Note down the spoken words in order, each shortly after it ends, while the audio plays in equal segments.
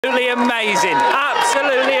absolutely amazing.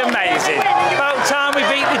 Absolutely amazing. About time we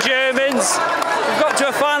beat the Germans. We've got to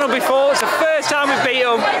a final before. It's the first time we beat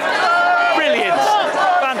them. Brilliant.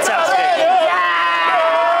 Fantastic.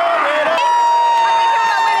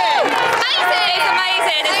 It's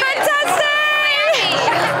amazing. It's fantastic.